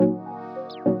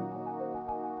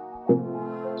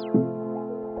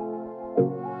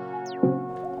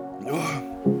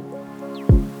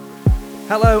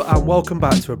Hello and welcome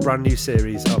back to a brand new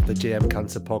series of the GM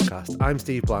Cancer Podcast. I'm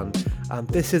Steve Bland and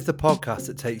this is the podcast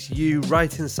that takes you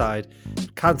right inside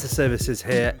cancer services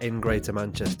here in Greater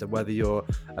Manchester. Whether you're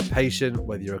a patient,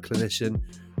 whether you're a clinician,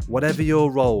 whatever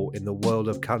your role in the world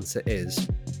of cancer is,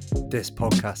 this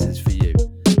podcast is for you.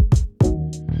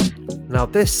 Now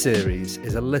this series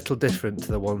is a little different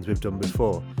to the ones we've done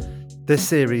before. This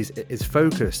series is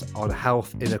focused on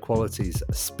health inequalities,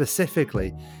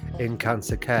 specifically in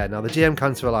cancer care. Now, the GM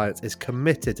Cancer Alliance is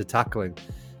committed to tackling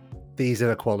these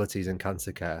inequalities in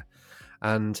cancer care.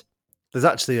 And there's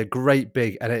actually a great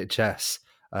big NHS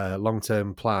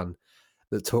long-term plan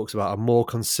that talks about a more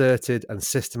concerted and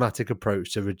systematic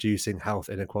approach to reducing health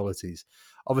inequalities.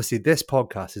 Obviously, this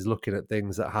podcast is looking at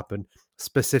things that happen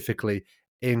specifically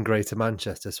in Greater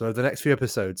Manchester. So over the next few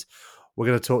episodes, we're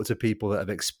going to talk to people that have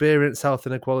experienced health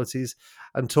inequalities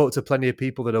and talk to plenty of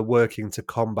people that are working to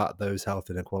combat those health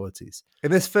inequalities.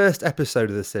 In this first episode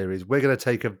of the series, we're going to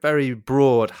take a very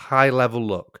broad, high-level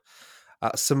look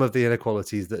at some of the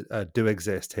inequalities that do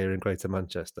exist here in Greater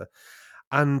Manchester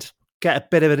and get a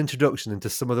bit of an introduction into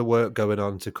some of the work going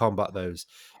on to combat those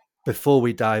before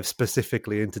we dive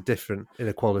specifically into different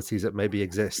inequalities that maybe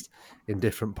exist in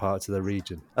different parts of the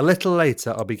region. A little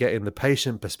later, I'll be getting the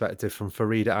patient perspective from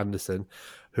Farida Anderson,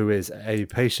 who is a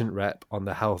patient rep on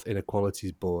the Health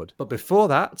Inequalities Board. But before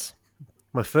that,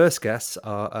 my first guests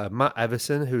are Matt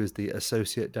Everson, who is the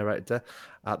Associate Director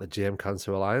at the GM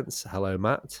Cancer Alliance. Hello,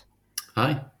 Matt.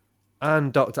 Hi.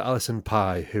 And Dr. Alison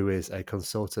Pye, who is a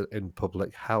consultant in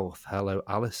public health. Hello,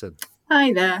 Alison.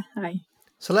 Hi there. Hi.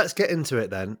 So let's get into it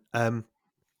then.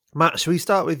 Matt, shall we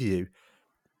start with you?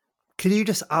 Can you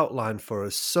just outline for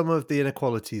us some of the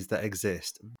inequalities that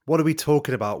exist? What are we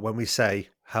talking about when we say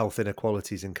health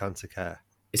inequalities in cancer care?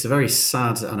 It's a very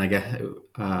sad and I guess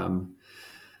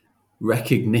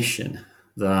recognition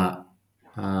that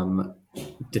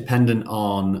dependent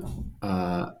on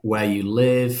where you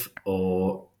live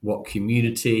or what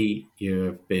community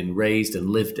you've been raised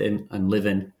and lived in and live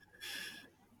in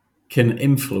can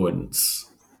influence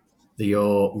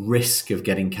your risk of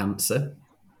getting cancer.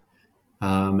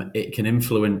 It can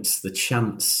influence the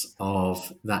chance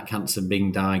of that cancer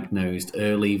being diagnosed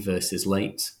early versus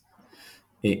late.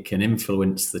 It can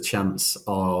influence the chance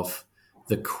of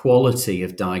the quality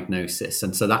of diagnosis.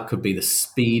 And so that could be the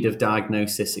speed of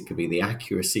diagnosis. It could be the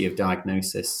accuracy of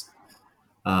diagnosis.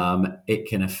 It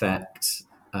can affect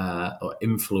or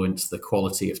influence the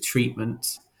quality of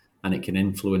treatment, and it can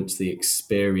influence the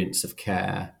experience of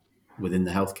care within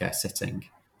the healthcare setting.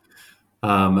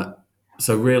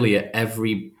 So really at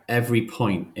every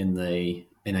point in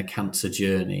a cancer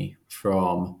journey,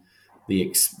 from the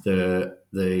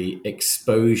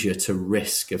exposure to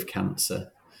risk of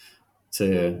cancer,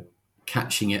 to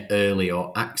catching it early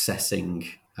or accessing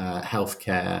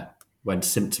healthcare when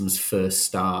symptoms first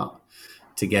start,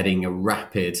 to getting a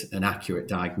rapid and accurate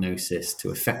diagnosis,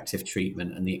 to effective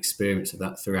treatment, and the experience of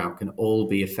that throughout can all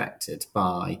be affected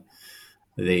by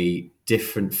the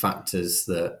different factors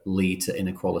that lead to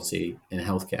inequality in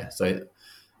healthcare. So,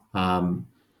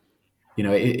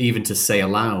 even to say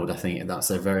aloud, I think that's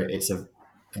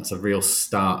a real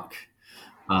stark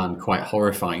and quite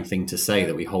horrifying thing to say,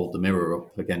 that we hold the mirror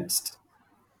up against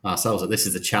ourselves, that this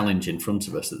is the challenge in front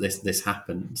of us, that this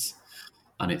happens,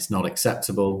 and it's not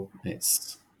acceptable,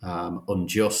 it's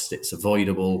unjust, it's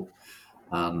avoidable.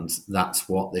 And that's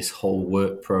what this whole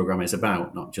work programme is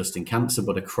about, not just in cancer,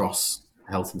 but across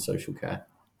health and social care.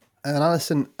 And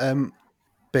Alison,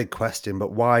 big question,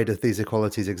 but why do these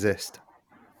inequalities exist?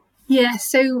 Yeah,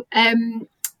 so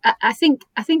I think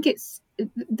it's,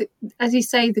 as you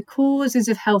say, the causes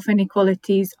of health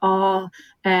inequalities are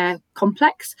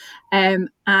complex, but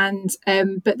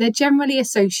they're generally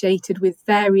associated with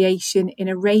variation in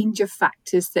a range of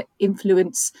factors that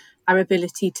influence our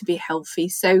ability to be healthy.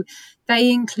 So they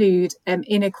include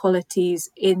inequalities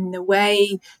in the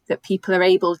way that people are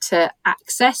able to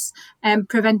access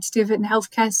preventative and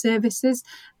healthcare services,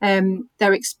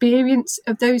 their experience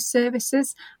of those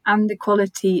services, and the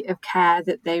quality of care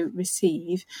that they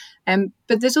receive.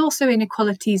 But there's also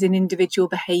inequalities in individual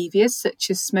behaviours, such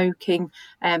as smoking,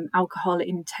 alcohol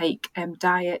intake,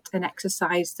 diet and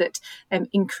exercise, that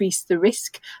increase the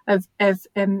risk of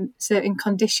certain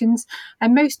conditions.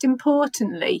 And most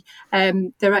importantly,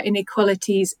 there are inequalities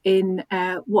in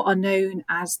what are known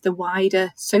as the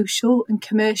wider social and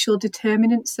commercial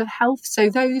determinants of health. So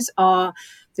those are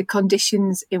the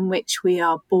conditions in which we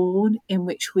are born, in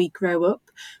which we grow up,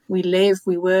 we live,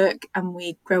 we work, and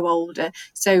we grow older.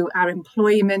 So our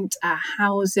employment, our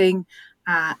housing,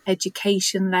 our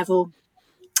education level,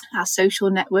 our social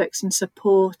networks and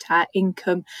support, our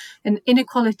income, and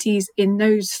inequalities in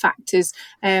those factors,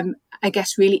 I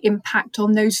guess, really impact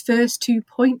on those first 2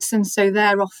 points. And so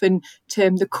they're often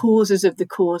termed the causes of the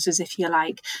causes, if you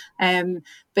like.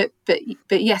 But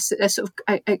yes, a sort of,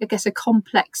 I guess, a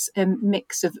complex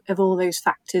mix of all those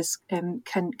factors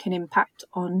can impact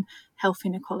on health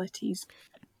inequalities.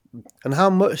 And how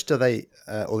much do they,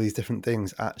 all these different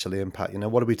things actually impact?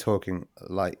 What are we talking,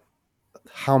 like,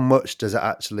 how much does it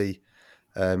actually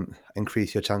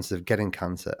increase your chances of getting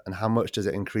cancer, and how much does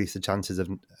it increase the chances of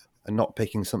not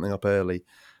picking something up early?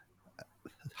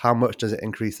 How much does it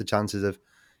increase the chances of,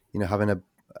 having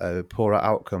a poorer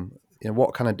outcome?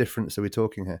 What kind of difference are we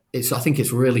talking here? I think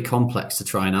it's really complex to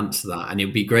try and answer that, and it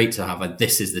would be great to have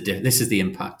this is the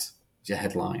impact, your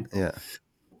headline. Yeah.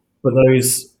 But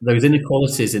those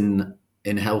inequalities in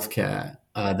healthcare,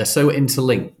 they're so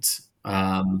interlinked.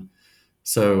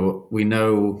 So we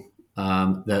know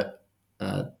that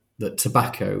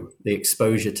tobacco, the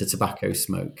exposure to tobacco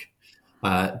smoke,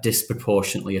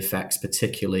 disproportionately affects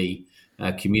particularly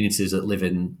communities that live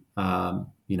in,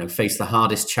 face the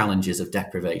hardest challenges of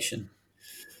deprivation.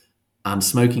 And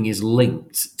smoking is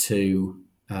linked to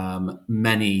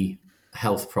many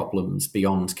health problems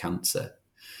beyond cancer.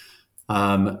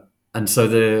 And so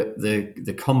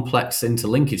the complex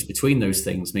interlinkage between those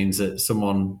things means that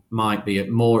someone might be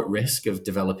more at risk of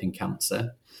developing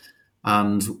cancer.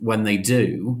 And when they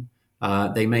do,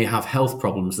 they may have health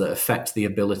problems that affect the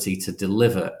ability to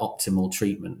deliver optimal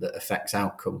treatment that affects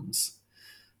outcomes.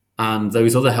 And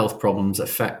those other health problems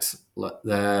affect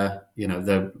their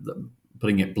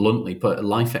putting it bluntly,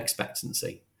 life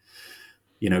expectancy,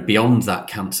 beyond that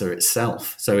cancer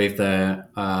itself. So if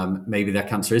maybe their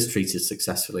cancer is treated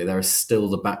successfully, there is still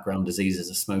the background diseases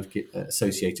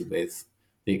associated with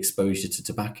the exposure to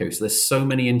tobacco. So there's so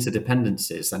many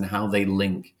interdependencies and how they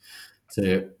link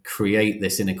to create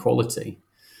this inequality.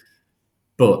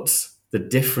 But the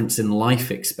difference in life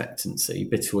expectancy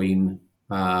between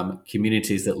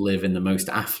communities that live in the most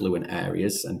affluent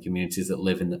areas and communities that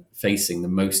live facing the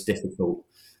most difficult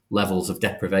levels of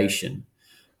deprivation,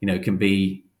 can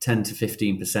be 10 to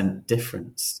 15%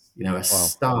 difference, a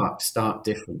stark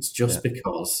difference just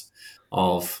because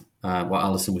of what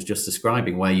Alison was just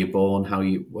describing, where you're born,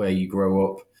 where you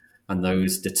grow up, and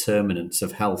those determinants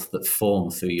of health that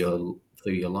form through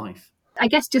your life. I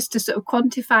guess just to sort of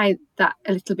quantify that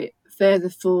a little bit further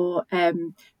for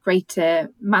Greater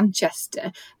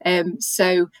Manchester.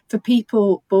 So for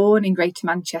people born in Greater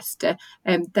Manchester,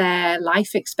 their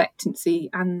life expectancy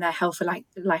and their health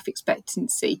life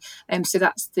expectancy, so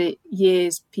that's the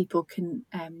years people can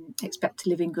expect to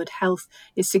live in good health,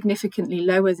 is significantly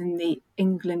lower than the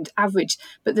England average.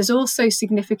 But there's also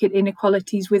significant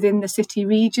inequalities within the city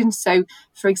region. So,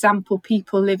 for example,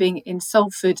 people living in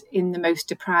Salford in the most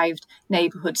deprived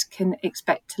neighbourhoods can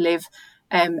expect to live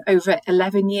over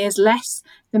 11 years less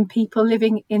than people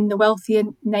living in the wealthier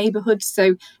neighbourhoods.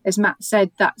 So, as Matt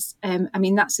said, that's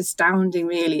astounding,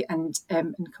 really, and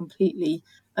completely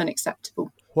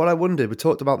unacceptable. What I wondered, we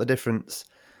talked about the difference,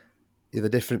 the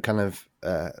different kind of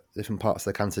different parts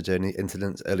of the cancer journey: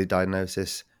 incidence, early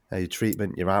diagnosis, your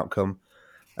treatment, your outcome.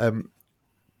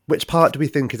 Which part do we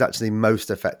think is actually most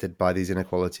affected by these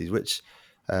inequalities? Which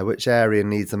area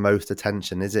needs the most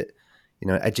attention? Is it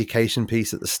education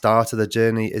piece at the start of the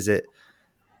journey? Is it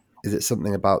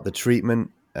something about the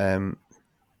treatment?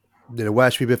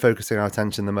 Where should we be focusing our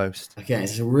attention the most? Again,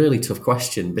 it's a really tough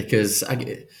question, because I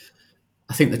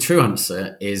think the true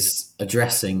answer is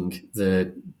addressing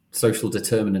the social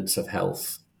determinants of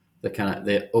health,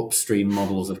 the upstream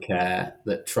models of care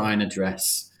that try and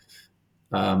address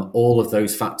all of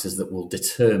those factors that will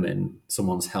determine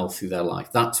someone's health through their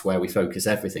life. That's where we focus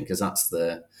everything, because that's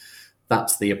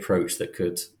the approach that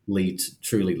could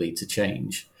truly lead to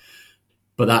change.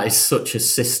 But that is such a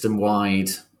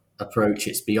system-wide approach.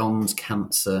 It's beyond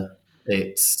cancer.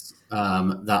 It's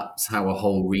that's how a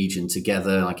whole region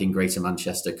together, like in Greater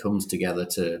Manchester, comes together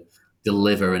to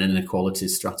deliver an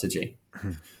inequalities strategy.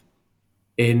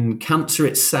 In cancer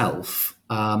itself,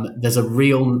 there's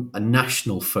a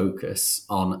national focus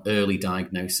on early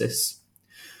diagnosis.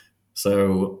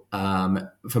 So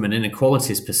from an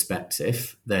inequalities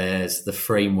perspective, there's the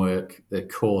framework, the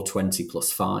core 20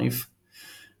 plus 5,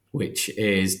 which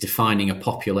is defining a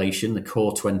population, the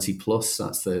core 20 plus,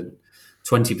 that's the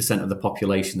 20% of the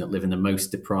population that live in the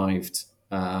most deprived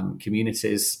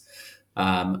communities.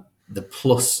 The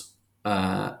plus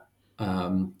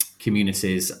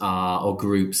communities or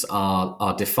groups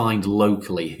are defined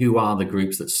locally. Who are the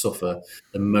groups that suffer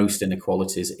the most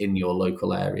inequalities in your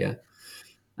local area?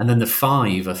 And then the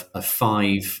 5 are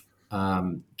 5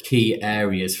 key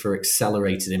areas for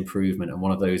accelerated improvement, and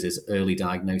one of those is early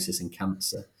diagnosis in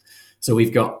cancer. So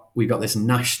we've got this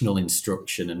national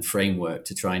instruction and framework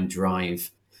to try and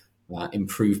drive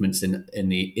improvements in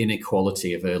the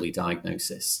inequality of early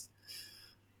diagnosis.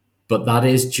 But that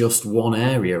is just one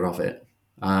area of it.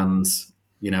 And,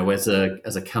 as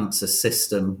a cancer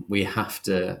system, we have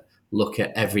to look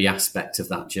at every aspect of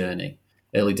that journey.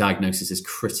 Early diagnosis is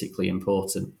critically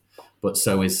important, but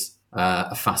so is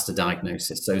a faster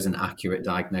diagnosis, so is an accurate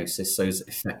diagnosis, so is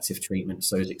effective treatment,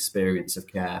 so is experience of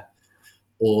care.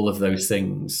 All of those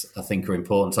things, I think, are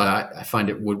important. So I find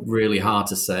it really hard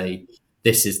to say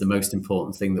this is the most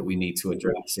important thing that we need to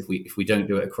address. If we don't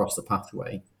do it across the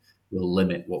pathway, we'll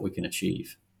limit what we can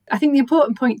achieve. I think the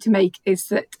important point to make is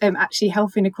that actually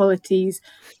health inequalities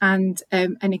and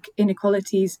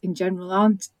inequalities in general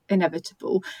aren't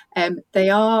inevitable. They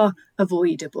are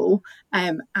avoidable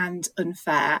and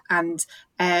unfair, and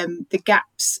the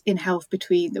gaps in health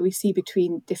that we see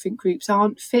between different groups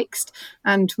aren't fixed.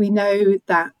 And we know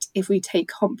that if we take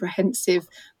comprehensive,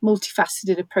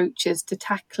 multifaceted approaches to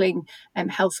tackling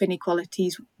health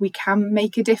inequalities, we can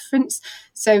make a difference.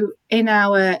 So in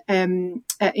our in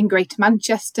Greater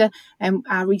Manchester,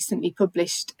 our recently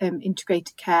published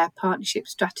integrated care partnership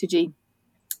strategy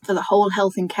for the whole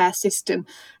health and care system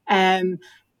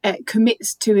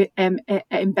commits to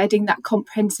embedding that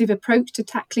comprehensive approach to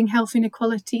tackling health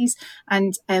inequalities.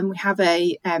 And we have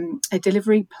a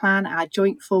delivery plan, our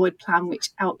joint forward plan, which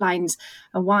outlines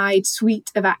a wide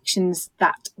suite of actions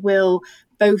that will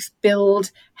both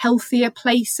build healthier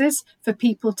places for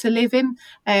people to live in,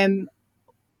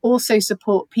 also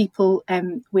support people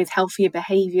with healthier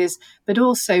behaviours, but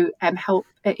also help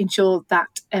ensure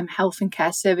that health and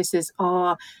care services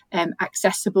are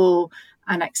accessible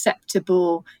and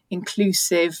acceptable,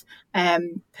 inclusive,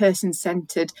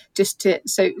 person-centred,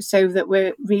 so that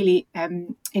we're really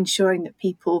ensuring that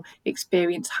people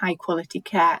experience high quality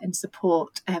care and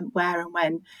support where and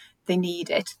when they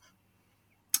need it.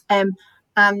 And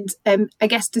I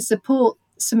guess to support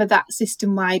some of that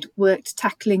system-wide work to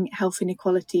tackling health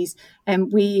inequalities,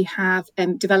 we have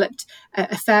developed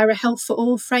a Fairer Health for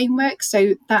All framework.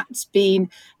 So that's been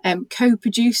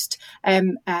co-produced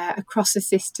across the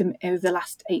system over the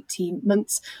last 18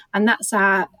 months. And that's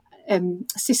our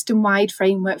system-wide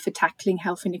framework for tackling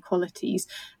health inequalities.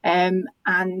 And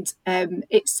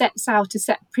it sets out a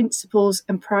set of principles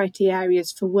and priority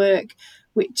areas for work,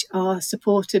 which are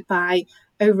supported by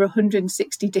over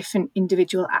 160 different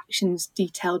individual actions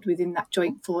detailed within that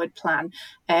joint forward plan,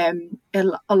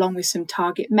 along with some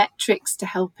target metrics to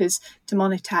help us to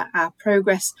monitor our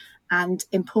progress, and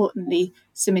importantly,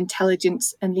 some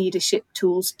intelligence and leadership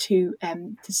tools to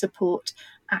support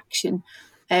action.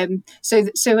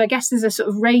 So I guess there's a sort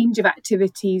of range of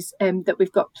activities that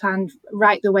we've got planned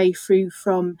right the way through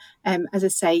from, as I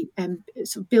say,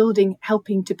 sort of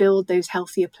helping to build those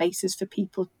healthier places for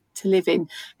people to live in,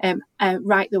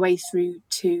 right the way through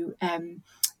to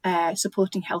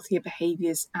supporting healthier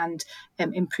behaviours and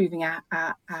improving our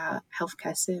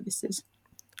healthcare services.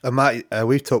 And Matt,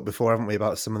 we've talked before, haven't we,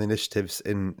 about some of the initiatives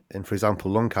in for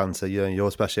example, lung cancer, your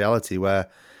speciality, where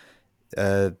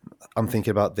I'm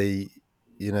thinking about the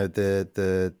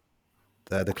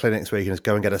clinics where you can just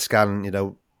go and get a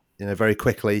scan, very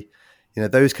quickly,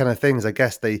 those kind of things. I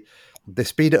guess they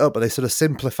speed it up, but they sort of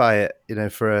simplify it,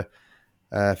 for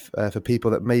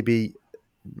people that maybe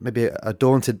are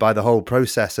daunted by the whole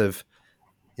process of,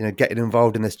 getting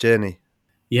involved in this journey.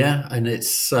 Yeah, and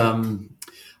it's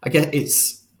I guess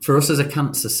it's for us as a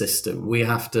cancer system, we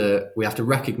have to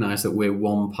recognise that we're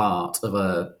one part of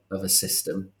a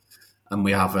system, and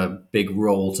we have a big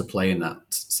role to play in that.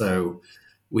 So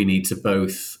we need to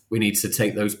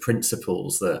take those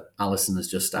principles that Alison has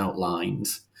just outlined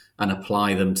and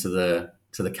apply them to the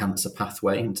cancer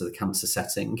pathway and to the cancer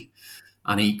setting,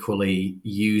 and equally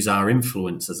use our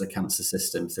influence as a cancer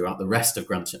system throughout the rest of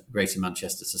Greater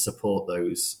Manchester to support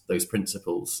those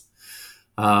principles.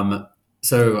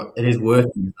 So it is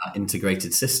working with that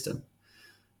integrated system,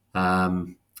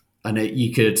 and there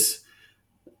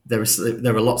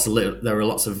are lots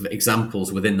of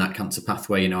examples within that cancer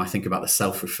pathway. I think about the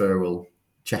self-referral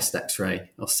chest X-ray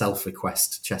or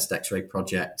self-request chest X-ray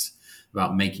project,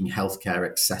 about making healthcare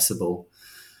accessible.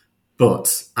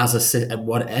 But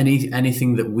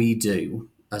anything that we do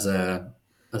as a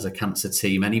cancer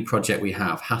team, any project we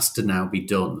have, has to now be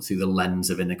done through the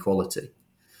lens of inequality,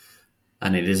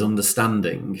 and it is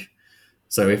understanding.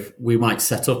 So if we might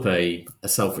set up a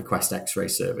self-request X-ray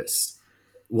service,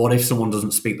 what if someone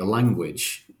doesn't speak the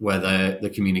language where the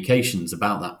communications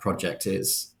about that project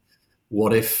is?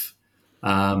 What if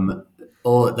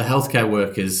or the healthcare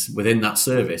workers within that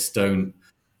service don't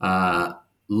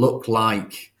look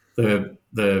like the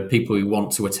people who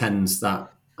want to attend that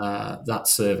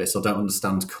service, or don't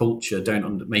understand culture,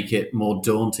 don't make it more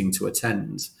daunting to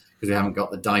attend because we haven't got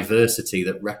the diversity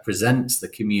that represents the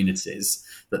communities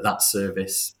that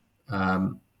service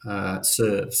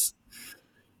serves.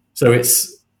 So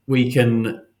we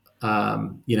can,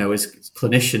 as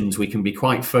clinicians, we can be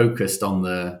quite focused on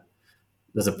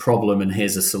there's a problem and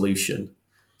here's a solution.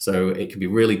 So it can be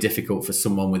really difficult for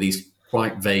someone with these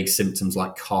quite vague symptoms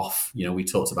like cough. We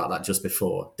talked about that just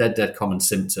before. Dead common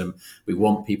symptom. We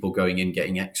want people going in,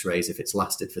 getting x-rays. If it's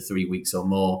lasted for 3 weeks or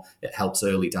more, it helps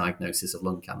early diagnosis of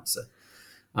lung cancer.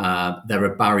 There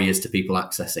are barriers to people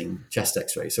accessing chest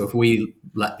x-rays. So if we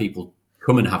let people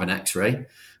come and have an x-ray,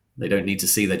 they don't need to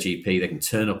see their GP. They can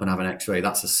turn up and have an x-ray.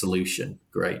 That's a solution.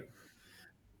 Great.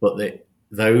 But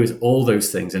all those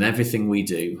things and everything we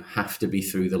do have to be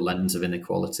through the lens of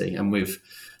inequality. And with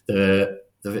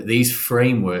these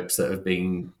frameworks that have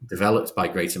been developed by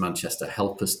Greater Manchester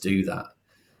help us do that.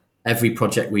 Every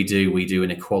project we do an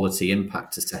equality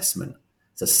impact assessment.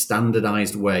 It's a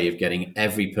standardized way of getting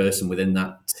every person within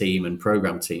that team and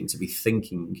program team to be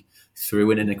thinking through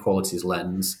an inequalities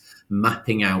lens,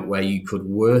 mapping out where you could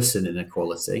worsen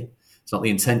inequality. It's not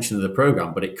the intention of the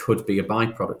program, but it could be a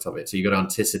byproduct of it. So you've got to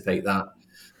anticipate that.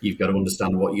 You've got to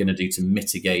understand what you're going to do to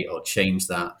mitigate or change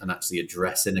that and actually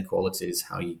address inequalities,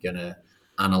 how you're going to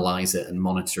analyze it and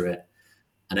monitor it.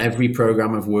 And every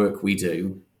program of work we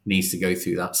do needs to go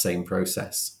through that same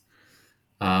process.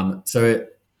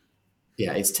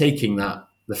 It's taking the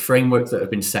framework that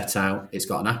have been set out, it's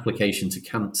got an application to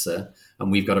cancer,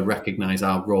 and we've got to recognize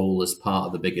our role as part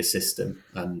of the bigger system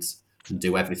and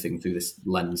do everything through this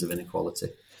lens of inequality.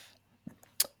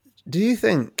 Do you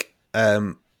think,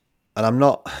 and I'm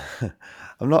not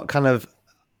kind of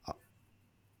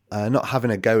not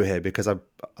having a go here because I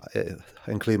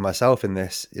include myself in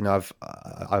this. I've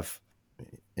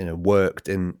worked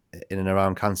in and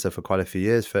around cancer for quite a few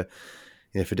years for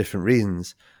different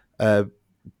reasons.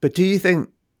 But do you think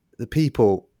the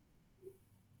people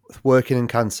working in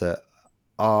cancer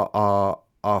are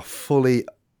fully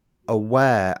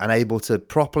aware and able to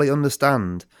properly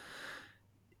understand,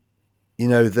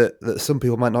 that some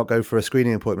people might not go for a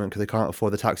screening appointment because they can't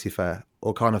afford the taxi fare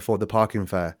or can't afford the parking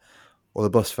fare or the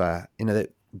bus fare?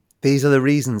 That these are the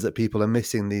reasons that people are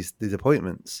missing these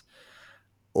appointments.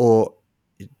 Or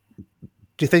do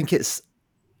you think it's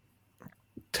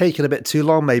taken a bit too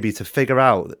long maybe to figure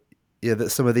out that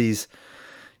some of these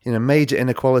major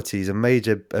inequalities and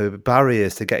major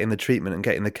barriers to getting the treatment and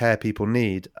getting the care people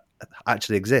need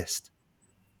actually exist?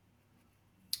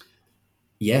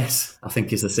 Yes, I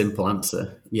think is a simple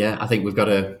answer. Yeah, I think we've got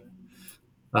to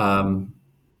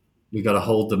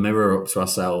hold the mirror up to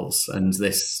ourselves, and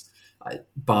this it's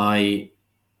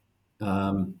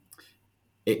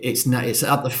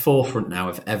at the forefront now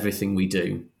of everything we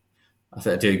do.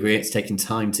 I do agree. It's taken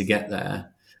time to get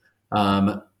there,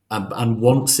 and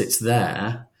once it's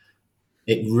there,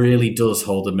 it really does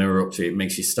hold a mirror up to you. It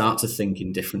makes you start to think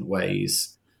in different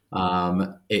ways.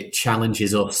 It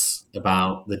challenges us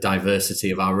about the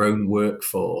diversity of our own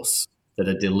workforce that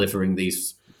are delivering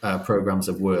these programs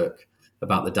of work,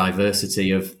 about the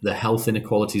diversity of the Health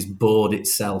Inequalities Board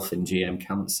itself in GM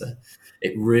Cancer.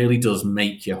 It really does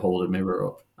make you hold a mirror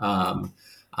up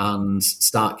and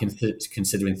start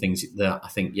considering things that I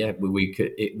think, it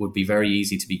would be very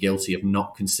easy to be guilty of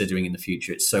not considering in the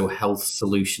future. It's so health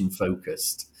solution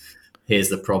focused. Here's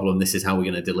the problem. This is how we're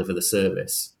going to deliver the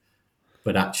service.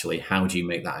 But actually, how do you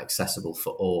make that accessible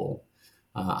for all?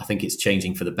 I think it's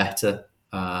changing for the better.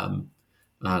 And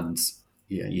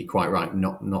you're quite right.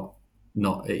 Not.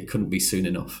 It couldn't be soon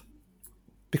enough.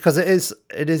 Because it is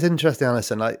interesting,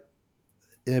 Alison. Like,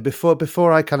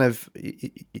 before I kind of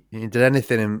did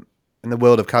anything in the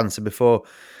world of cancer, before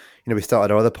we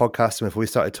started our other podcasts and before we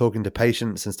started talking to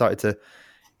patients and started to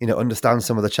understand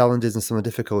some of the challenges and some of the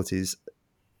difficulties,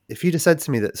 if you'd have said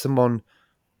to me that someone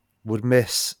would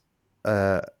miss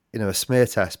a smear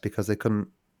test because they couldn't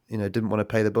didn't want to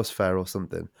pay the bus fare or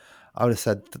something, I would have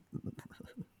said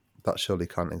that surely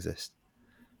can't exist.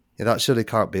 That surely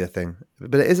can't be a thing.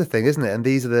 But it is a thing, isn't it? And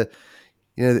these are the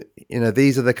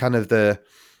these are the kind of the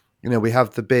we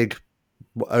have the big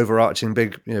overarching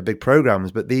big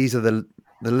programs, but these are the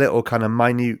little kind of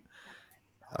minute,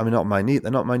 I mean, not minute,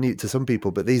 they're not minute to some people,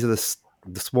 but these are the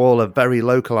smaller, very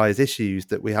localized issues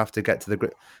that we have to get to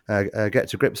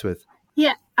grips with.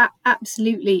 Yeah,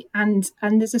 absolutely. And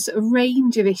there's a sort of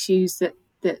range of issues that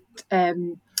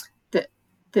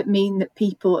mean that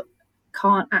people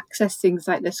can't access things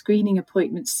like their screening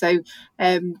appointments. So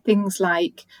things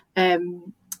like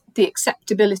the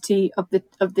acceptability of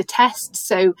the test.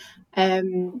 So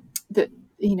that,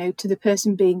 to the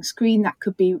person being screened, that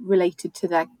could be related to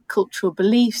their cultural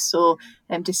beliefs or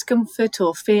discomfort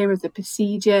or fear of the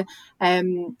procedure.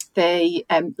 They,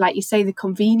 like you say, the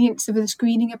convenience of the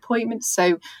screening appointments.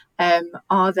 So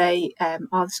are the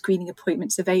screening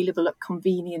appointments available at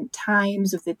convenient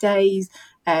times of the days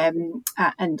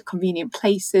and convenient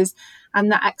places,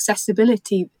 and that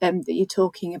accessibility that you're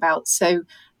talking about. So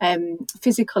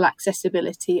physical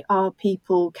accessibility,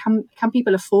 can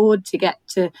people afford to get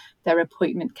to their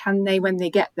appointment? Can they, when they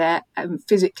get there,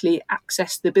 physically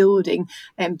access the building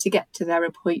to get to their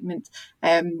appointment?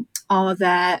 Are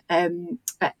there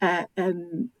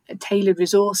tailored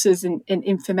resources and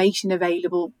information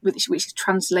available which is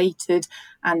translated,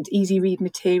 and easy read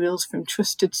materials from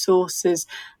trusted sources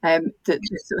that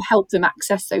sort of help them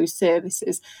access those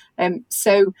services?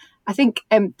 So I think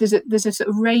there's a sort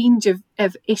of range of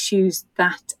issues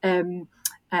that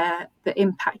that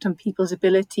impact on people's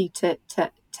ability to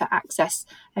access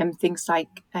things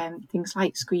like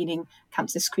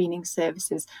cancer screening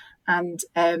services, and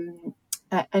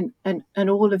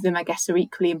all of them, I guess, are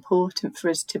equally important for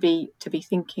us to be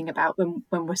thinking about when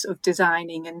we're sort of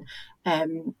designing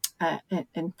and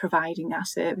providing our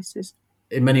services.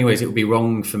 In many ways, it would be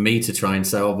wrong for me to try and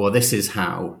say, oh, well, this is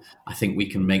how I think we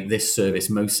can make this service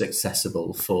most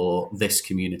accessible for this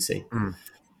community.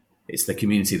 It's the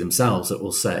community themselves that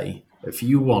will say, if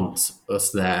you want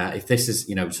us there, if this is,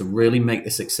 to really make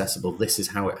this accessible, this is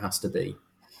how it has to be.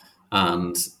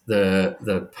 And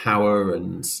the power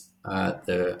and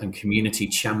community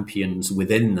champions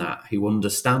within that, who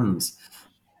understand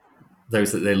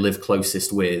those that they live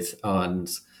closest with, and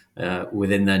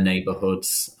within their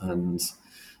neighborhoods and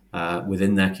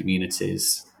within their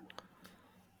communities,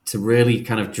 to really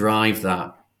kind of drive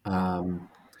that,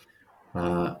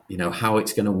 how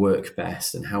it's going to work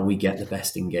best and how we get the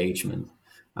best engagement,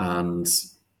 and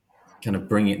kind of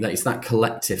bring it. It's that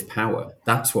collective power.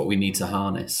 That's what we need to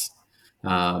harness.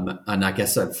 And I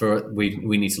guess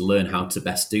we need to learn how to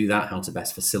best do that, how to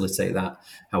best facilitate that,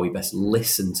 how we best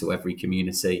listen to every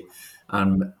community,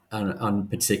 and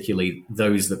particularly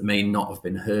those that may not have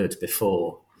been heard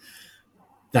before.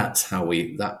 That's how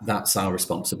that's our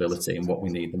responsibility and what we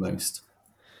need the most.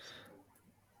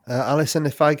 Alison,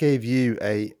 if I gave you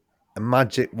a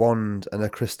magic wand and a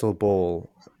crystal ball,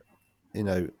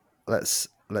 let's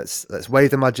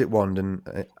wave the magic wand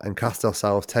and cast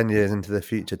ourselves 10 years into the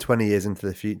future, 20 years into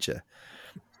the future.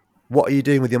 What are you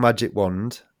doing with your magic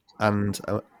wand, and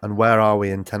where are we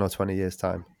in 10 or 20 years'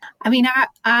 time? I mean,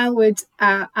 I would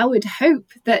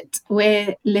hope that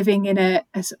we're living in a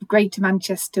sort of Greater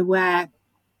Manchester where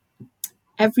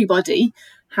everybody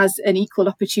has an equal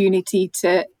opportunity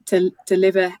to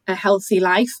live a healthy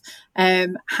life,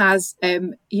 has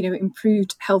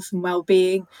improved health and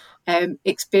well-being,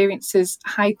 experiences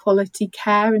high quality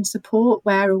care and support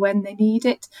where or when they need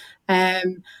it,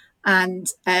 and I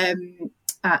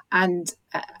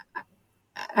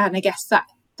guess that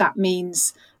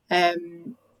means,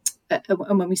 and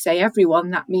when we say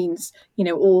everyone, that means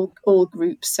all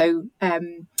groups. So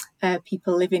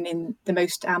people living in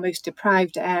our most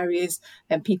deprived areas,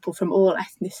 and people from all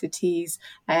ethnicities,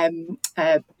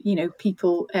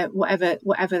 people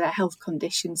whatever their health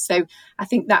conditions. So I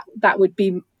think that would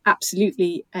be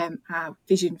absolutely our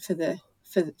vision for the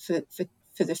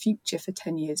future, for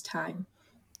 10 years' time.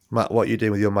 Matt, what are you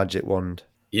doing with your magic wand?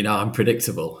 I'm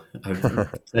predictable.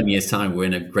 10 years' time, we're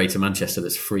in a Greater Manchester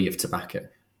that's free of tobacco.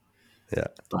 Yeah,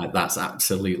 that's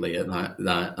absolutely it.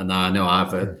 And I know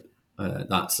I've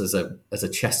that's as a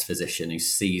chest physician who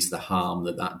sees the harm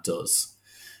that does,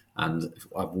 and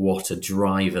what a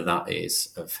driver that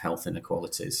is of health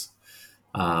inequalities.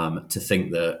 To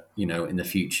think that in the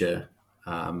future,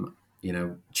 our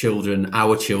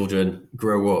children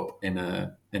grow up in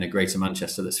a Greater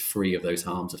Manchester that's free of those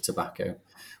harms of tobacco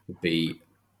would be,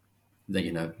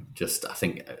 I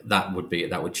think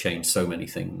that would change so many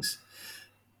things.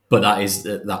 But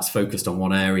that's focused on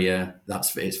one area.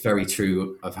 It's very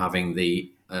true of having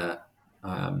the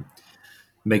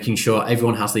making sure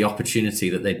everyone has the opportunity,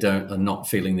 that they are not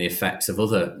feeling the effects of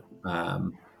other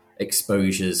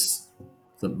exposures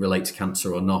that relate to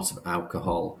cancer or not, of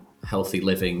alcohol, healthy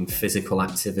living, physical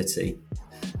activity.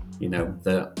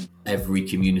 That every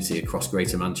community across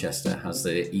Greater Manchester has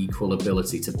the equal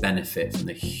ability to benefit from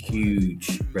the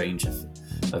huge range of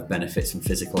benefits from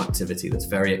physical activity that's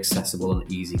very accessible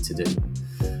and easy to do.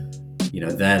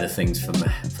 They're the things for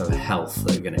health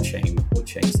that are going to change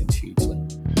things hugely.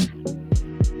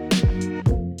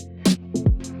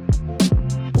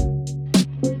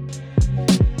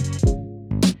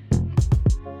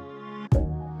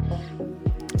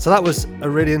 So that was a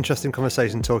really interesting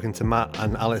conversation talking to Matt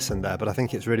and Alison there, but I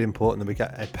think it's really important that we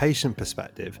get a patient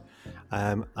perspective.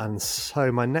 And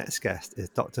so my next guest is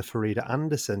Dr. Farida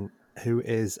Anderson, who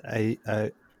is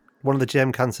one of the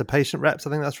GM cancer patient reps. I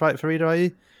think that's right, Farida, are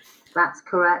you? That's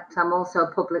correct. I'm also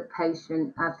a public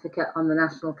patient advocate on the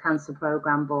National Cancer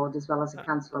Programme Board, as well as a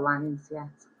Cancer Alliance, yes.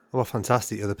 Well,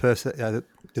 fantastic. You're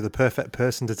the perfect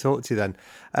person to talk to then.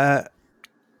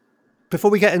 Before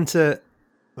we get into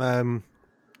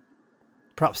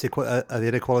perhaps the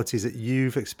inequalities that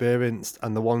you've experienced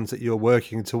and the ones that you're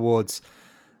working towards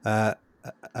sort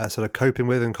of coping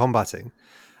with and combating,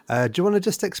 do you want to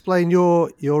just explain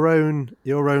your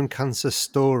own cancer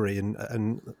story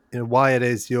and why it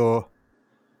is you're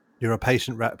a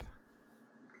patient rep?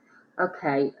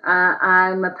 Okay,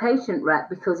 I'm a patient rep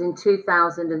because in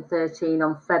 2013,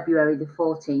 on February the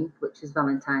 14th, which is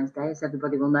Valentine's Day, as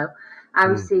everybody will know, I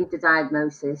received a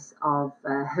diagnosis of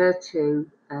HER2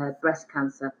 breast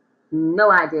cancer. No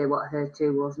idea what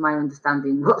HER2 was. My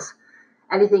understanding was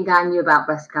anything I knew about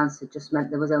breast cancer just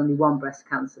meant there was only one breast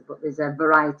cancer, but there's a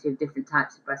variety of different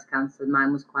types of breast cancer.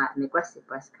 Mine was quite an aggressive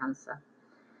breast cancer.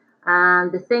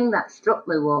 And the thing that struck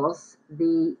me was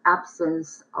the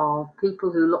absence of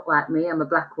people who look like me. I'm a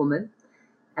black woman,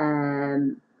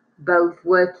 both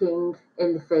working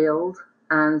in the field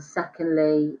and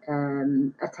secondly,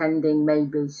 attending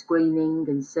maybe screening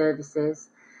and services.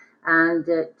 And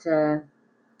it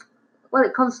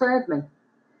concerned me.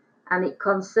 And it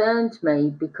concerned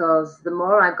me because the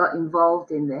more I got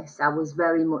involved in this, I was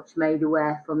very much made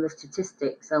aware from the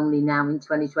statistics only now in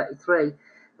 2023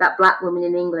 that black women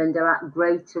in England are at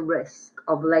greater risk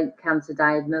of late cancer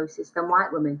diagnosis than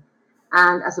white women.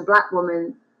 And as a black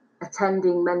woman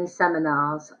attending many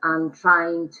seminars and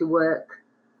trying to work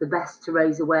the best to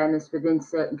raise awareness within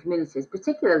certain communities,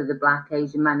 particularly the black,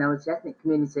 Asian, minority ethnic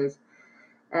communities,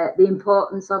 the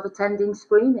importance of attending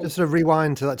screening. Just sort of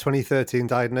rewind to that 2013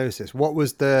 diagnosis. What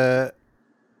was the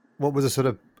sort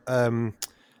of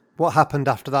what happened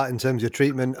after that in terms of your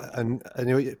treatment, and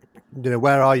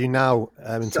where are you now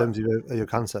in terms of your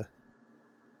cancer?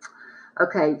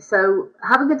 Okay, so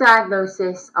having a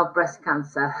diagnosis of breast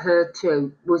cancer,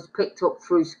 HER2, was picked up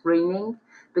through screening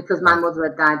because my mother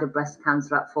had died of breast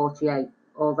cancer at 48,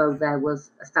 although there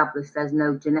was established there's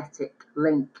no genetic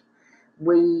link.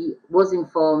 We was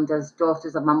informed as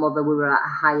daughters of my mother we were at a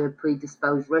higher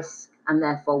predisposed risk and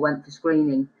therefore went for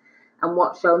screening. And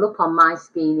what showed up on my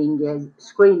screening was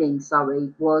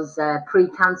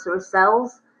precancerous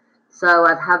cells. So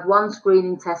I'd had one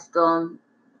screening test done.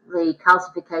 The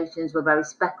calcifications were very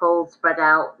speckled, spread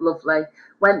out, lovely.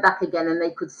 Went back again and they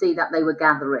could see that they were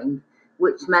gathering,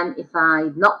 which meant if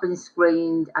I'd not been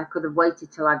screened, I could have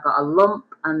waited till I got a lump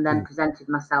and then presented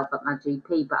myself at my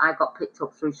GP. But I got picked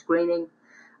up through screening.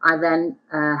 I then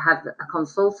had a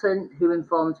consultant who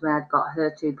informed me I'd got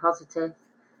HER2 positive,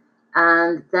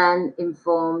 and then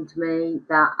informed me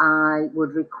that I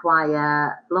would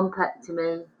require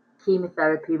lumpectomy,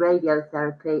 chemotherapy,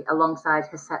 radiotherapy, alongside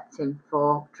Herceptin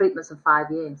for treatments of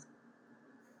 5 years.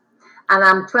 And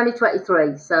I'm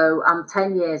 2023, so I'm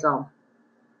 10 years on.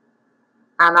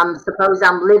 And I'm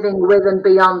living with and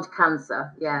beyond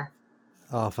cancer, yeah.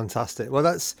 Oh, fantastic. Well,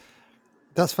 that's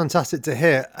fantastic to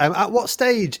hear. At what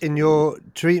stage in your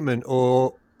treatment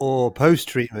or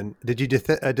post-treatment did you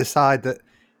decide that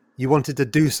you wanted to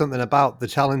do something about the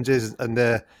challenges and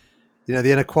the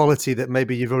inequality that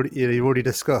maybe you've already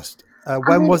discussed?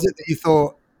 When was it that you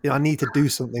thought, I need to do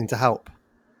something to help?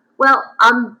 Well,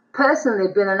 I'm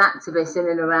personally been an activist in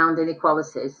and around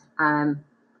inequalities.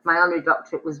 My honorary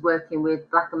doctorate was working with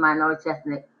black and minority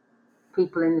ethnic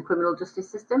people in the criminal justice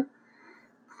system,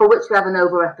 for which we have an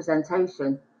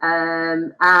overrepresentation.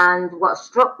 And what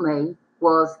struck me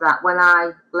was that when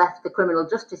I left the criminal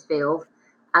justice field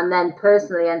and then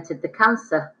personally entered the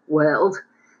cancer world,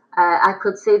 I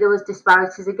could see there was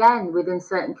disparities again within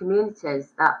certain communities,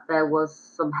 that there was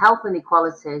some health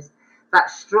inequalities that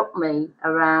struck me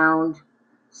around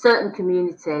certain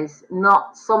communities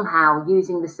not somehow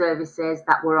using the services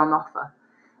that were on offer.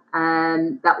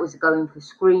 That was going for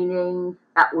screening,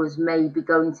 that was maybe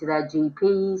going to their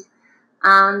GPs.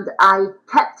 And I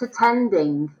kept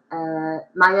attending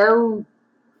my own,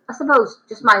 I suppose,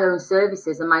 just my own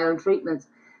services and my own treatments.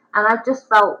 And I just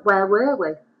felt, where were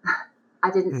we? I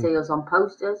didn't see us on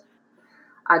posters.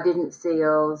 I didn't see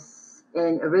us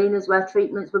in arenas where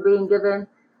treatments were being given.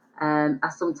 I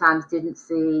sometimes didn't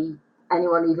see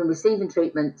anyone even receiving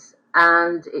treatments.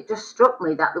 And it just struck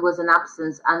me that there was an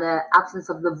absence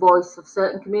of the voice of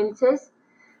certain communities.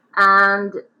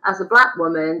 And as a black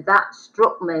woman, that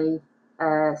struck me,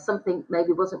 something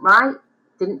maybe wasn't right,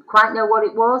 didn't quite know what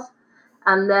it was.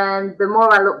 And then the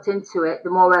more I looked into it, the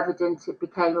more evident it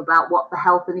became about what the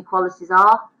health inequalities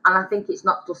are. And I think it's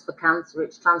not just for cancer,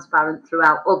 it's transparent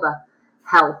throughout other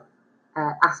health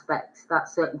aspects that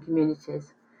certain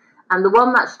communities. And the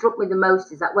one that struck me the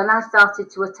most is that when I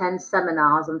started to attend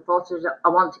seminars and thought, I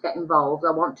want to get involved,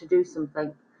 I want to do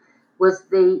something, was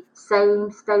the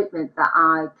same statement that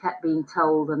I kept being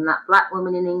told, and that black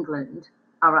women in England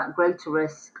are at greater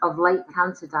risk of late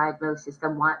cancer diagnosis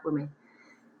than white women.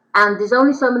 And there's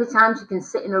only so many times you can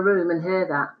sit in a room and hear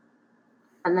that,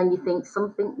 and then you think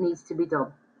something needs to be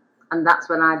done. And that's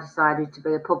when I decided to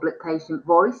be a public patient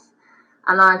voice.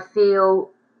 And I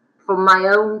feel from my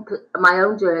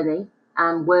own journey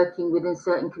and working within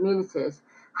certain communities,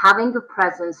 having a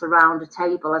presence around a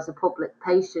table as a public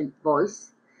patient voice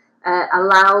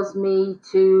allows me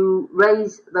to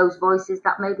raise those voices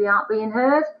that maybe aren't being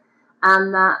heard,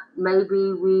 and that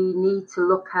maybe we need to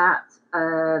look at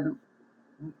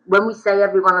when we say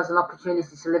everyone has an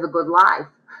opportunity to live a good life,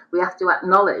 we have to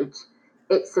acknowledge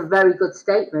it's a very good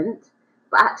statement,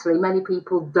 but actually many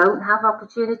people don't have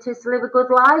opportunities to live a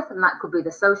good life, and that could be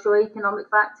the socio-economic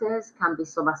factors, can be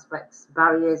some aspects,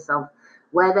 barriers of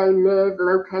where they live,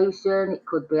 location, it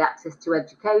could be access to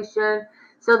education.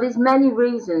 So there's many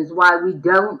reasons why we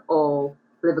don't all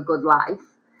live a good life.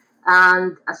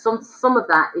 And some of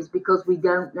that is because we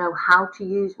don't know how to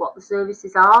use what the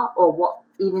services are, or what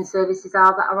even services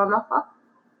are that are on offer.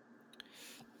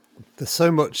 There's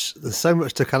so much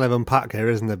to kind of unpack here,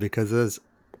 isn't there? Because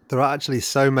there are actually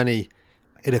so many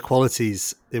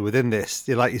inequalities within this.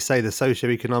 Like you say, the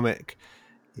socioeconomic,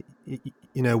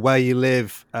 where you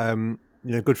live.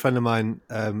 A good friend of mine,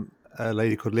 a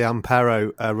lady called Leanne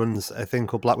Perro, runs a thing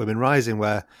called Black Women Rising,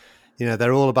 where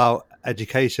they're all about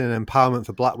education and empowerment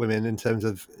for black women in terms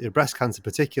of breast cancer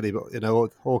particularly,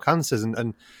 but all cancers.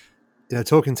 And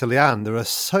talking to Leanne, there are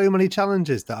so many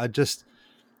challenges that I just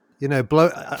blow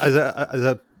as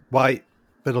a white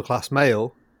middle class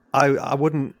male, I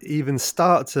wouldn't even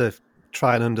start to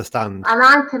try and understand. And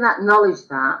I can acknowledge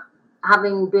that,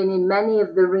 having been in many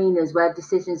of the arenas where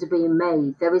decisions are being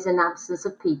made, there is an absence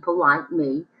of people like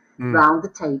me round the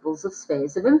tables of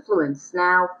spheres of influence.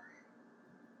 Now,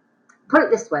 put it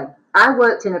this way, I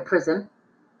worked in a prison,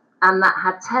 and that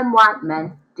had 10 white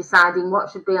men deciding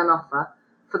what should be on offer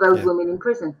for those women in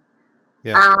prison.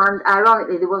 Yeah. And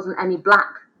ironically, there wasn't any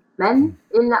black men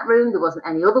in that room, there wasn't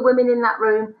any other women in that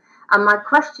room. And my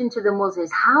question to them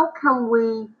is how can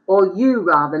we, or you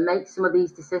rather, make some of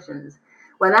these decisions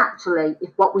when actually, if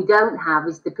what we don't have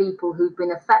is the people who've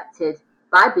been affected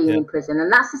by being in prison?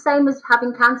 And that's the same as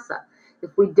having cancer.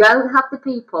 If we don't have the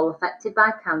people affected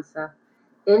by cancer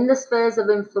in the spheres of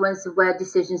influence of where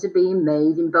decisions are being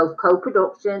made in both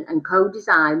co-production and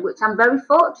co-design, which I'm very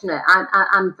fortunate.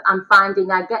 I'm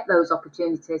finding I get those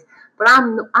opportunities, but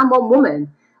I'm one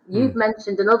woman. You've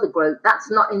mentioned another group that's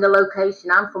not in the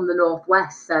location. I'm from the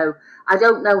Northwest, so I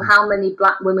don't know how many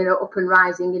black women are up and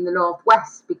rising in the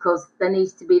Northwest, because there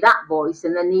needs to be that voice,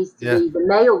 and there needs to be the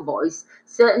male voice,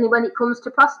 certainly when it comes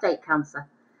to prostate cancer.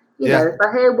 If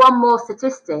I hear one more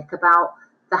statistic about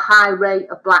the high rate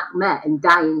of black men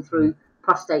dying through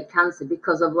prostate cancer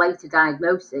because of later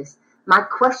diagnosis, my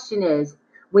question is,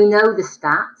 we know the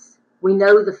stats, we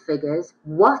know the figures,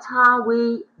 what are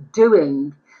we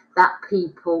doing that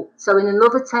people, so in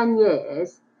another 10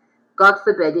 years, God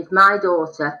forbid, if my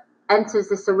daughter enters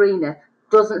this arena,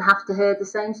 doesn't have to hear the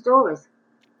same stories?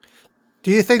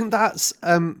 Do you think that's,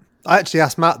 I actually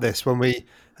asked Matt this when we,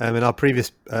 in our previous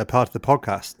part of the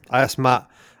podcast, I asked Matt,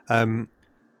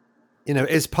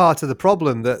 is part of the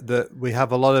problem that we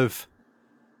have a lot of,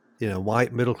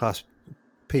 white middle class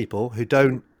people who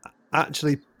don't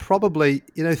actually probably,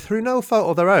 through no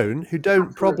fault of their own, who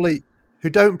don't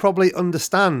probably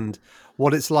understand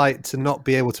what it's like to not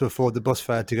be able to afford the bus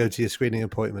fare to go to your screening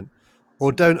appointment,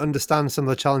 or don't understand some of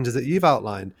the challenges that you've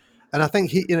outlined. And I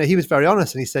think he was very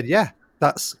honest, and he said, yeah,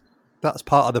 that's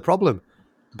part of the problem.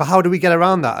 But how do we get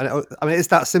around that? I mean, is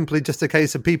that simply just a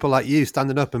case of people like you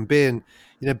standing up and being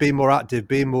more active,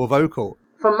 being more vocal?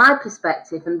 From my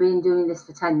perspective, and being doing this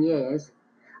for 10 years,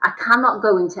 I cannot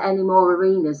go into any more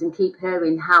arenas and keep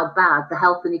hearing how bad the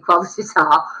health inequalities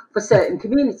are for certain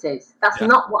communities. That's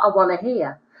not what I want to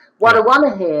hear. What I want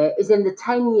to hear is, in the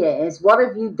 10 years, what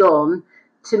have you done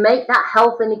to make that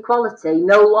health inequality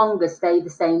no longer stay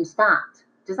the same stat?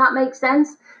 Does that make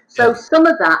sense? So some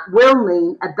of that will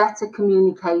mean a better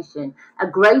communication, a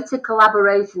greater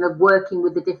collaboration of working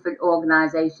with the different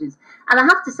organisations. And I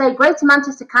have to say, Greater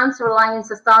Manchester Cancer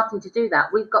Alliance are starting to do that.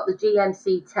 We've got the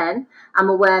GMC 10. I'm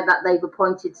aware that they've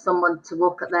appointed someone to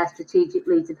look at their strategic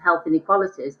leads of health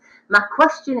inequalities. My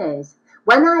question is,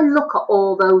 When I look at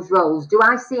all those roles, do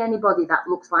I see anybody that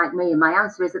looks like me? And my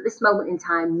answer is, at this moment in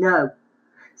time, no.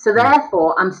 So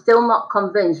therefore, I'm still not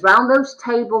convinced round those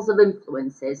tables of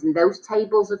influences and those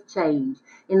tables of change,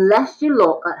 unless you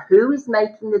look at who is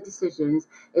making the decisions.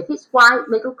 If it's white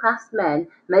middle class men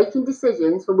making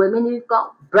decisions for women who've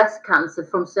got breast cancer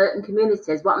from certain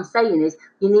communities, what I'm saying is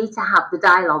you need to have the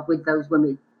dialogue with those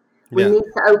women. We need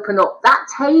to open up that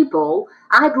table.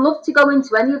 I'd love to go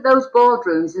into any of those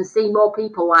boardrooms and see more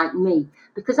people like me,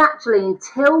 because actually,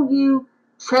 until you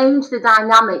change the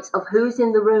dynamics of who's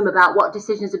in the room about what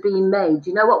decisions are being made,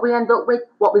 you know what we end up with?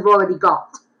 What we've already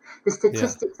got. The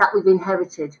statistics that we've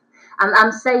inherited. And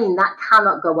I'm saying that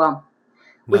cannot go on.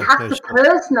 We have to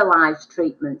personalise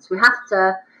treatments. We have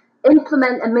to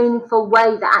implement a meaningful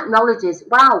way that acknowledges,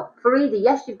 wow, Farida,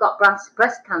 yes, you've got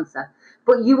breast cancer,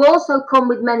 but you also come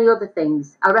with many other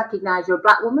things. I recognise you're a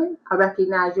black woman. I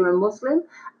recognise you're a Muslim.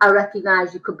 I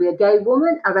recognise you could be a gay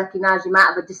woman. I recognise you might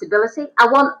have a disability. I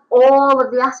want all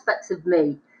of the aspects of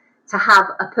me to have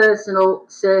a personal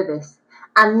service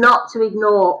and not to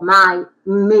ignore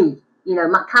me. You know,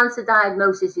 my cancer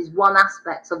diagnosis is one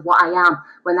aspect of what I am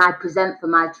when I present for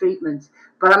my treatment,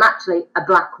 but I'm actually a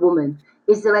black woman.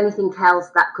 Is there anything else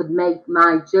that could make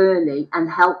my journey and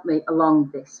help me along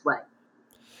this way?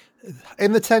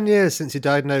 In the 10 years since your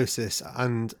diagnosis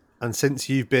and since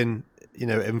you've been,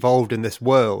 involved in this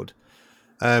world,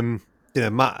 Matt and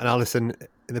Alison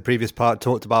in the previous part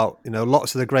talked about,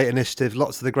 lots of the great initiatives,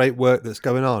 lots of the great work that's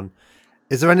going on.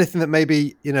 Is there anything that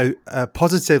maybe,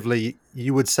 positively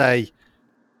you would say,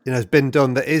 has been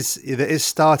done that is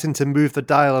starting to move the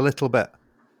dial a little bit?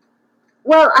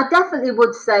 Well, I definitely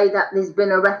would say that there's been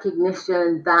a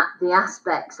recognition that the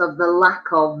aspects of the lack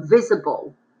of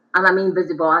visible, and I mean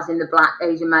visible as in the black,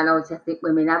 Asian, minority, ethnic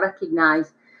women, I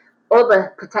recognise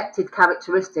other protected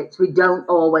characteristics we don't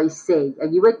always see. Are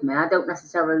you with me? I don't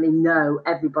necessarily know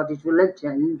everybody's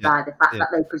religion by the fact that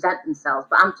they present themselves,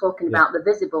 but I'm talking about the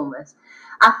visibleness.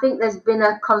 I think there's been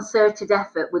a concerted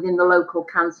effort within the local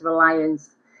Cancer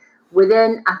Alliance,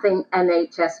 within, I think,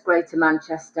 NHS Greater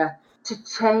Manchester, to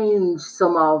change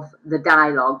some of the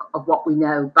dialogue of what we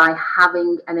know by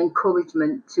having an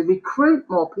encouragement to recruit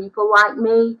more people like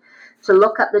me, to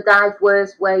look at the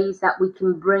diverse ways that we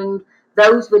can bring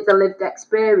those with the lived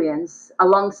experience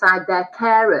alongside their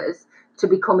carers to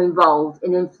become involved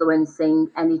in influencing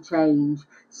any change.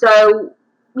 So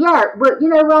yeah, we're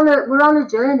on a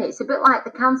journey. It's a bit like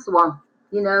the cancer one.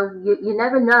 You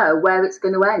never know where it's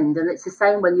going to end, and it's the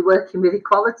same when you're working with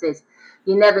equalities.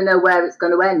 You never know where it's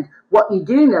going to end. What you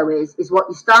do know is what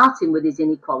you're starting with is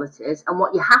inequalities, and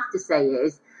what you have to say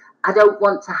is, I don't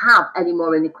want to have any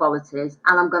more inequalities,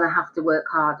 and I'm going to have to work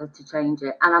harder to change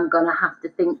it, and I'm going to have to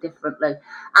think differently.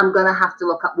 I'm going to have to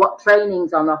look at what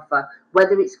training's on offer,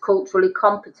 whether it's culturally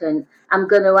competent. I'm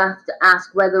going to have to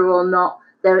ask whether or not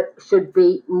there should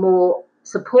be more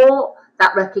support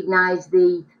that recognise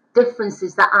the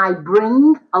differences that I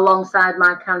bring alongside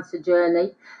my cancer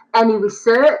journey. Any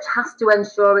research has to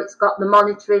ensure it's got the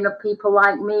monitoring of people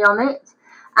like me on it.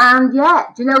 And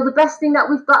the best thing that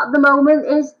we've got at the moment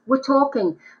is we're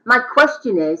talking. My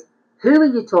question is, who are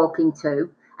you talking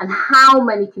to, and how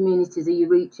many communities are you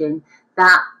reaching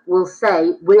that will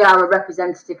say we are a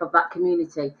representative of that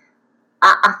community?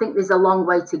 I think there's a long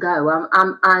way to go.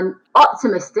 I'm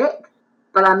optimistic,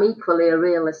 but I'm equally a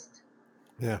realist.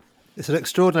 Yeah, it's an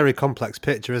extraordinary complex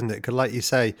picture, isn't it? Because, like you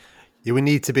say, we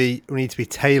need to be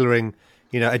tailoring,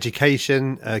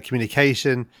 education,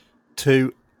 communication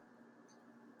to,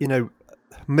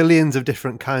 millions of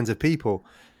different kinds of people,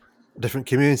 different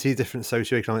communities, different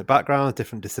socioeconomic backgrounds,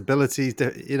 different disabilities.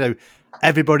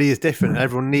 Everybody is different, and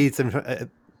everyone needs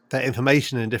that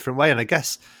information in a different way. And I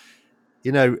guess,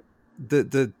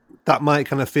 that might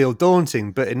kind of feel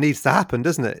daunting, but it needs to happen,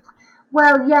 doesn't it?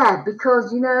 Well, yeah,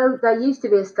 because, there used to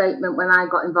be a statement when I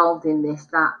got involved in this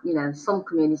that, some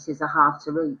communities are hard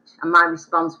to reach. And my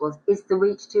response was, is the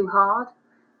reach too hard?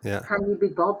 Yeah. Can you be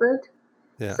bothered?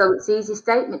 Yeah. So it's an easy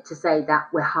statement to say that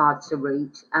we're hard to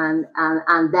reach and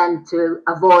then to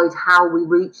avoid how we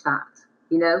reach that,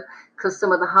 because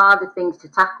some of the harder things to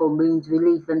tackle means we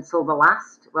leave them till the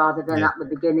last rather than at the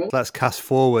beginning. Let's cast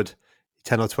forward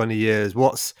 10 or 20 years.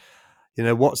 What's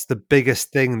the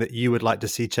biggest thing that you would like to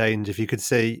see change? If you could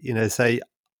say,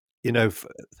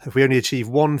 if we only achieve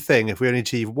one thing, if we only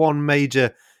achieve one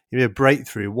major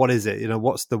breakthrough, what is it?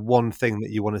 What's the one thing that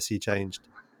you want to see changed?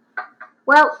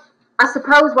 Well, I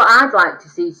suppose what I'd like to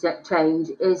see change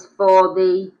is for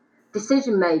the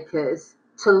decision makers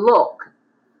to look,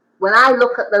 when I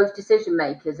look at those decision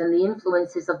makers and the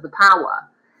influences of the power,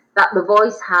 that the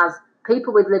voice has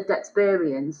people with lived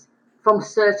experience from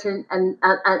certain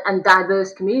and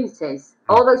diverse communities.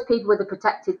 All those people with the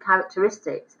protected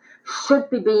characteristics should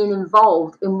be being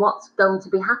involved in what's going to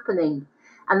be happening.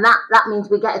 And that means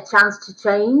we get a chance to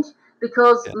change,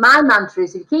 because my mantra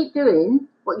is, if you keep doing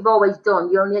what you've always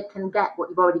done, you only can get what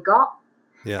you've already got.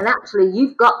 Yeah. And actually,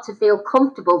 you've got to feel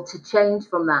comfortable to change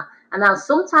from that. And now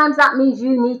sometimes that means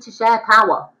you need to share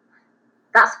power.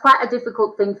 That's quite a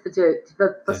difficult thing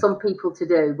for some people to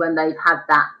do when they've had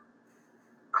that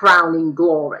crowning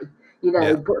glory,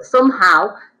 but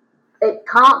somehow it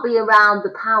can't be around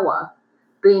the power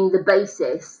being the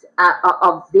basis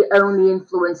of the only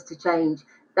influence to change.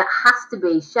 There has to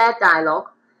be shared dialogue,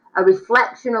 a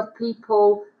reflection of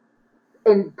people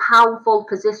in powerful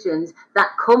positions that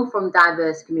come from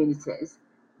diverse communities,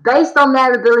 based on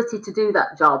their ability to do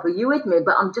that job. Are you with me?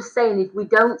 But I'm just saying, if we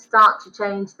don't start to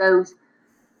change those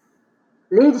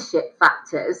leadership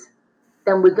factors,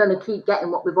 then we're going to keep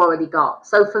getting what we've already got.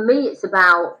 So for me, it's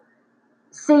about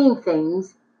seeing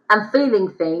things and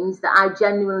feeling things that I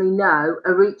genuinely know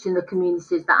are reaching the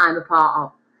communities that I'm a part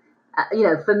of.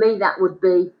 For me, that would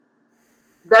be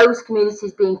those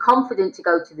communities being confident to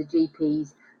go to the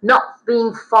GPs, not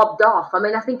being fobbed off. I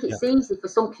mean, I think it's easy for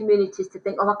some communities to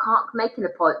think, oh, I can't make an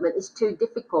appointment, it's too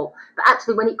difficult. But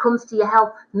actually, when it comes to your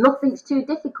health, nothing's too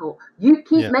difficult. You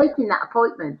keep making that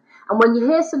appointment. And when you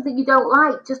hear something you don't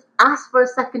like, just ask for a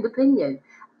second opinion.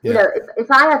 If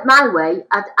I had my way,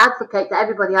 I'd advocate that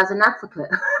everybody has an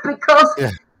advocate because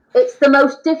it's the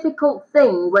most difficult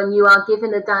thing when you are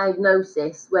given a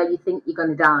diagnosis where you think you're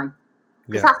going to die.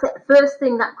 Because that's the first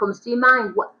thing that comes to your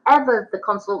mind, whatever the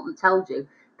consultant tells you.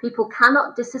 People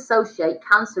cannot disassociate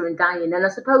cancer and dying. And I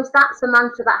suppose that's a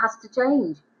mantra that has to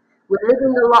change. We're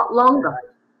living a lot longer.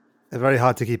 It's very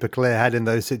hard to keep a clear head in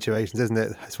those situations, isn't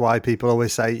it? That's why people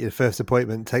always say your first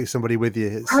appointment, take somebody with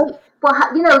you.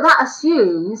 That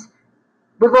assumes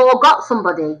we've all got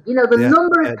somebody. The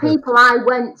number of people I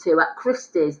went to at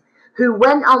Christie's who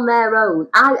went on their own.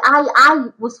 I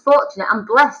was fortunate and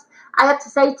blessed. I had to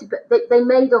say they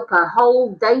made up a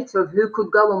whole data of who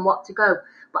could go and what to go.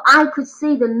 But I could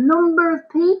see the number of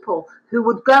people who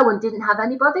would go and didn't have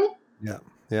anybody. Yeah.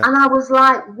 And I was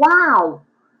like, wow,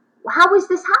 how is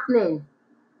this happening?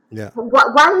 Yeah.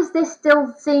 Why is this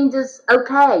still seen as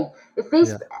okay? If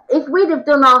we'd have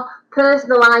done our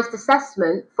personalised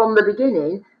assessment from the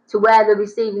beginning to where they're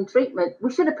receiving treatment,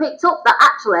 we should have picked up that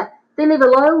actually they live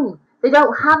alone. They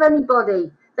don't have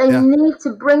anybody. They need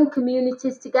to bring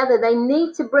communities together. They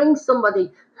need to bring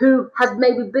somebody who has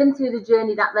maybe been through the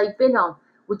journey that they've been on.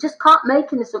 We just can't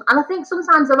make an assumption. And I think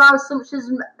sometimes there are assumptions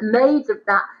made of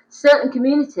that certain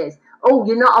communities. Oh,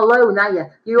 you're not alone, are you?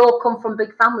 You all come from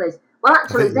big families. Well,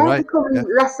 actually, they're becoming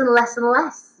less and less and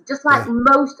less, just like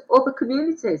most other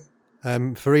communities.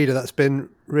 Farida, that's been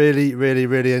really, really,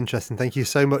 really interesting. Thank you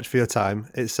so much for your time.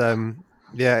 It's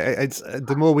it's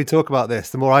the more we talk about this,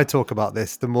 the more I talk about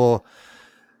this, the more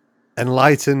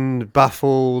enlightened,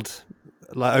 baffled,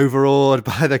 like overawed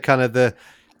by the kind of the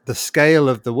scale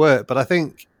of the work. But I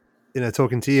think,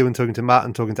 talking to you and talking to Matt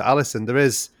and talking to Alison, there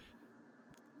is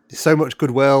so much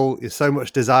goodwill, so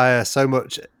much desire, so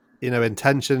much,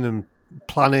 intention and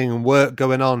planning and work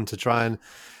going on to try and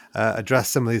address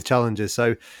some of these challenges.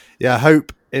 So I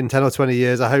hope in 10 or 20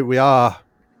 years, I hope we are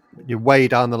way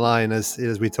down the line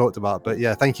as we talked about. But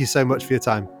thank you so much for your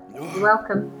time. You're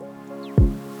welcome.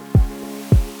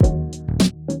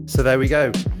 So there we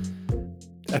go.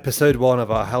 Episode 1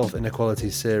 of our Health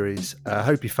Inequalities series. I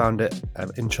hope you found it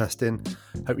interesting.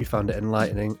 Hope you found it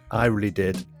enlightening. I really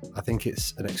did. I think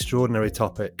it's an extraordinary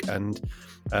topic, and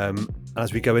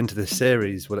as we go into this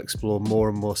series, we'll explore more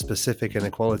and more specific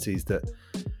inequalities that,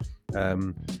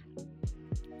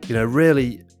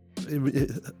 really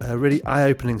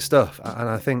eye-opening stuff. And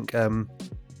I think, as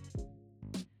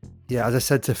I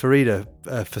said to Farida,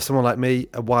 for someone like me,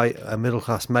 a white,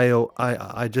 middle-class male,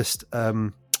 I just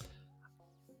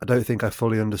I don't think I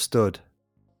fully understood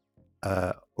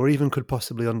or even could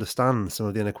possibly understand some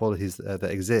of the inequalities that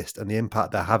exist and the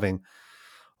impact they're having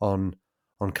on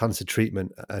cancer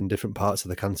treatment and different parts of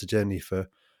the cancer journey for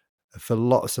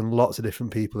lots and lots of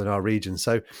different people in our region.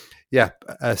 So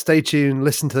stay tuned,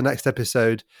 listen to the next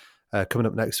episode coming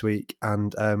up next week,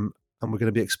 and we're going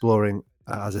to be exploring,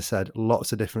 as I said,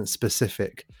 lots of different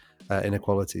specific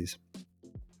inequalities.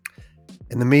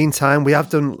 In the meantime, we have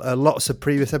done lots of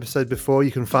previous episodes before.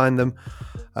 You can find them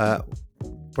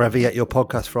wherever you get your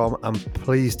podcast from. And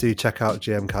please do check out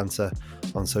GM Cancer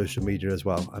on social media as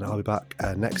well. And I'll be back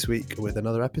next week with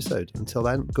another episode. Until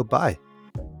then, goodbye.